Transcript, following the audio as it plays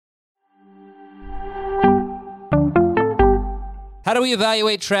How do we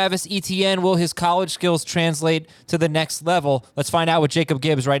evaluate Travis Etienne? Will his college skills translate to the next level? Let's find out with Jacob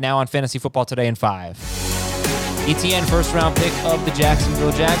Gibbs right now on Fantasy Football Today in 5. Etienne, first-round pick of the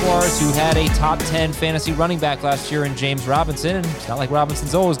Jacksonville Jaguars, who had a top 10 fantasy running back last year in James Robinson. And it's not like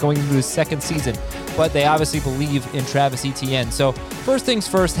Robinson's always going into his second season, but they obviously believe in Travis Etienne. So first things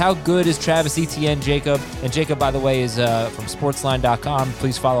first, how good is Travis Etienne, Jacob? And Jacob, by the way, is from sportsline.com.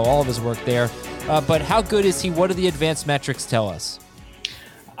 Please follow all of his work there. But how good is he? What do the advanced metrics tell us?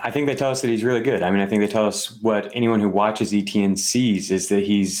 I think they tell us that he's really good. I mean, I think they tell us what anyone who watches Etienne sees is that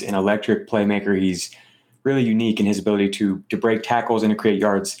he's an electric playmaker. He's really unique in his ability to break tackles and to create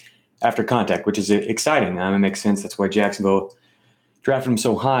yards after contact, which is exciting. It makes sense. That's why Jacksonville drafted him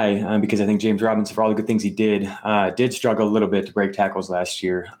so high, because I think James Robinson, for all the good things he did struggle a little bit to break tackles last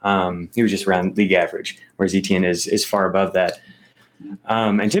year. He was just around league average, whereas Etienne is far above that.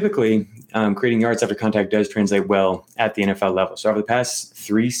 And typically, creating yards after contact does translate well at the NFL level. So over the past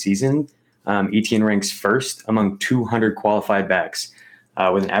 3 seasons, Etienne ranks first among 200 qualified backs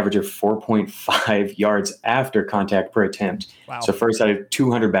with an average of 4.5 yards after contact per attempt. Wow. So first out of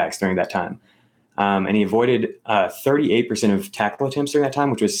 200 backs during that time. And he avoided 38% of tackle attempts during that time,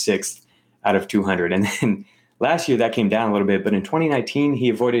 which was 6th out of 200. And then last year that came down a little bit, but in 2019, he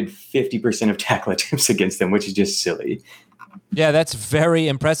avoided 50% of tackle attempts against them, which is just silly. Yeah, that's very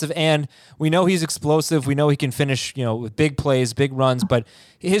impressive. And we know he's explosive. We know he can finish, with big plays, big runs, but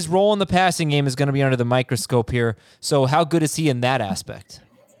his role in the passing game is going to be under the microscope here. So how good is he in that aspect?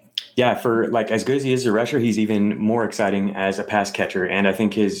 Yeah, for as good as he is as a rusher, he's even more exciting as a pass catcher. And I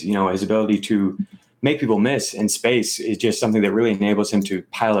think his ability to make people miss in space is just something that really enables him to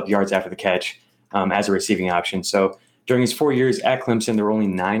pile up yards after the catch as a receiving option. So during his 4 years at Clemson, there were only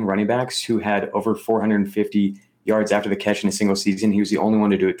 9 running backs who had over 450 yards after the catch in a single season. He was the only one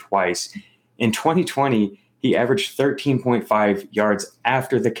to do it twice. In 2020, he averaged 13.5 yards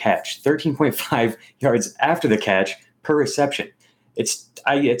after the catch. 13.5 yards after the catch per reception. It's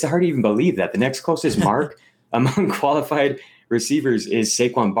hard to even believe that. The next closest mark among qualified receivers is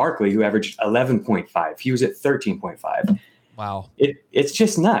Saquon Barkley, who averaged 11.5. He was at 13.5. Wow. It's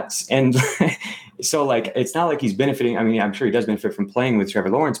just nuts. And so it's not like he's benefiting. I mean, I'm sure he does benefit from playing with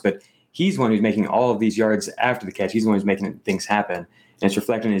Trevor Lawrence, but he's the one who's making all of these yards after the catch. He's the one who's making things happen. And it's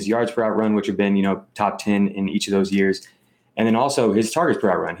reflected in his yards per out run, which have been, top 10 in each of those years. And then also his targets per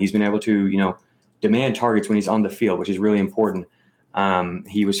out run. He's been able to, demand targets when he's on the field, which is really important.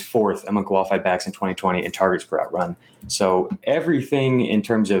 He was 4th among qualified backs in 2020 in targets per out run. So everything in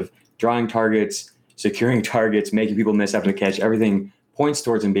terms of drawing targets, securing targets, making people miss after the catch, everything points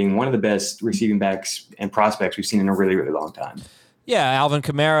towards him being one of the best receiving backs and prospects we've seen in a really, really long time. Yeah, Alvin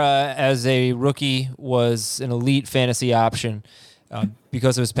Kamara as a rookie was an elite fantasy option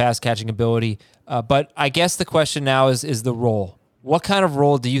because of his pass catching ability. But I guess the question now is the role. What kind of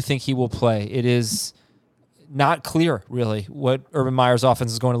role do you think he will play? It is not clear, really, what Urban Meyer's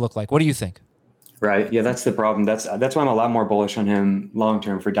offense is going to look like. What do you think? Right. Yeah, that's the problem. That's why I'm a lot more bullish on him long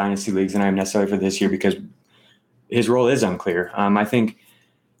term for dynasty leagues than I am necessarily for this year, because his role is unclear. I think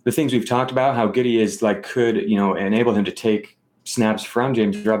the things we've talked about, how good he is, could enable him to take snaps from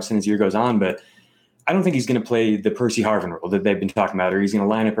James Robinson as the year goes on, but I don't think he's going to play the Percy Harvin role that they've been talking about, or he's going to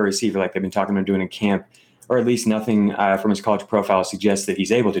line up a receiver like they've been talking about doing in camp, or at least nothing from his college profile suggests that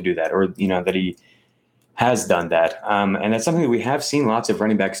he's able to do that, or that he has done that. And that's something that we have seen lots of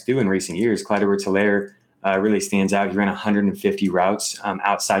running backs do in recent years. Clyde Edwards-Helaire really stands out. He ran 150 routes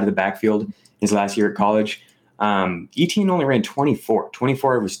outside of the backfield his last year at college. Etienne only ran 24.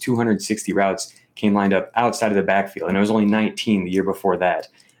 24 of his 260 routes came lined up outside of the backfield, and it was only 19 the year before that.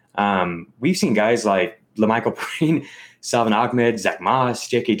 We've seen guys like LaMichael Perine, Salvin Ahmed, Zach Moss,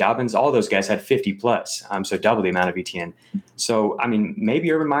 J.K. Dobbins, all those guys had 50 plus, so double the amount of Etienne. So, I mean,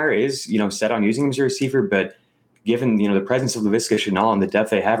 maybe Urban Meyer is, set on using him as a receiver, but given, the presence of Laviska Shenault and the depth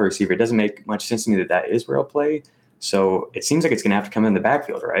they have a receiver, it doesn't make much sense to me that is where he'll play. So it seems like it's going to have to come in the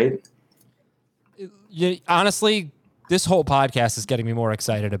backfield, right? Honestly, this whole podcast is getting me more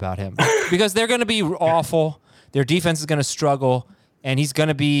excited about him because they're going to be awful. Their defense is going to struggle, and he's going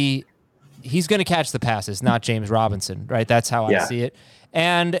to catch the passes, not James Robinson, right? That's how I see it.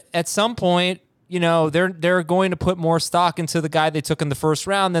 And at some point, they're going to put more stock into the guy they took in the first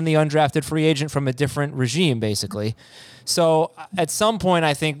round than the undrafted free agent from a different regime, basically. So at some point,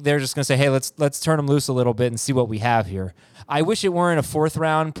 I think they're just going to say, hey, let's turn him loose a little bit and see what we have here. I wish it weren't a 4th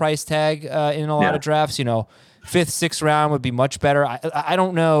round price tag in a lot of drafts. 5th, 6th round would be much better. I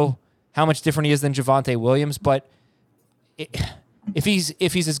don't know how much different he is than Javonte Williams, but if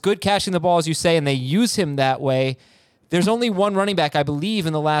he's as good catching the ball as you say, and they use him that way, There's only one running back, I believe,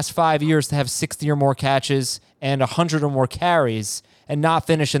 in the last 5 years to have 60 or more catches and 100 or more carries and not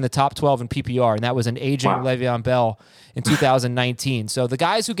finish in the top 12 in PPR, and that was an aging Le'Veon Bell in 2019. So the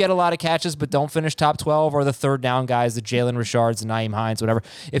guys who get a lot of catches but don't finish top 12 are the third down guys, the Jalen Richards, the Nyheim Hines, whatever.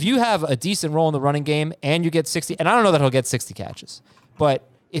 If you have a decent role in the running game and you get 60, and I don't know that he'll get 60 catches, but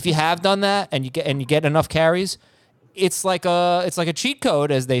if you have done that and you get enough carries, it's like a cheat code,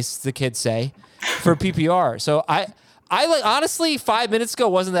 as the kids say, for PPR. So I honestly 5 minutes ago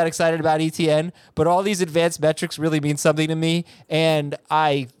wasn't that excited about ETN, but all these advanced metrics really mean something to me, and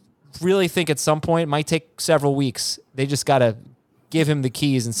I really think at some point, it might take several weeks. They just got to give him the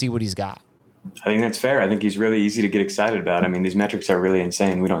keys and see what he's got. I think that's fair. I think he's really easy to get excited about. I mean, these metrics are really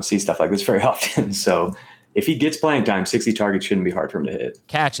insane. We don't see stuff like this very often. So if he gets playing time, 60 targets shouldn't be hard for him to hit.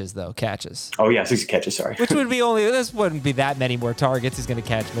 Catches. Oh, yeah, 60 catches, sorry. Which would be this wouldn't be that many more targets. He's going to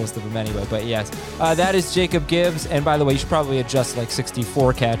catch most of them anyway. But yes, that is Jacob Gibbs. And by the way, you should probably adjust like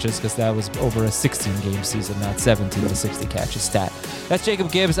 64 catches because that was over a 16-game season, not 17 to 60 catches stat. That's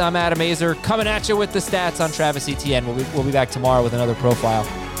Jacob Gibbs. I'm Adam Aizer coming at you with the stats on Travis Etienne. We'll be back tomorrow with another profile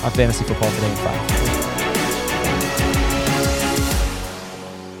on Fantasy Football Today at 5.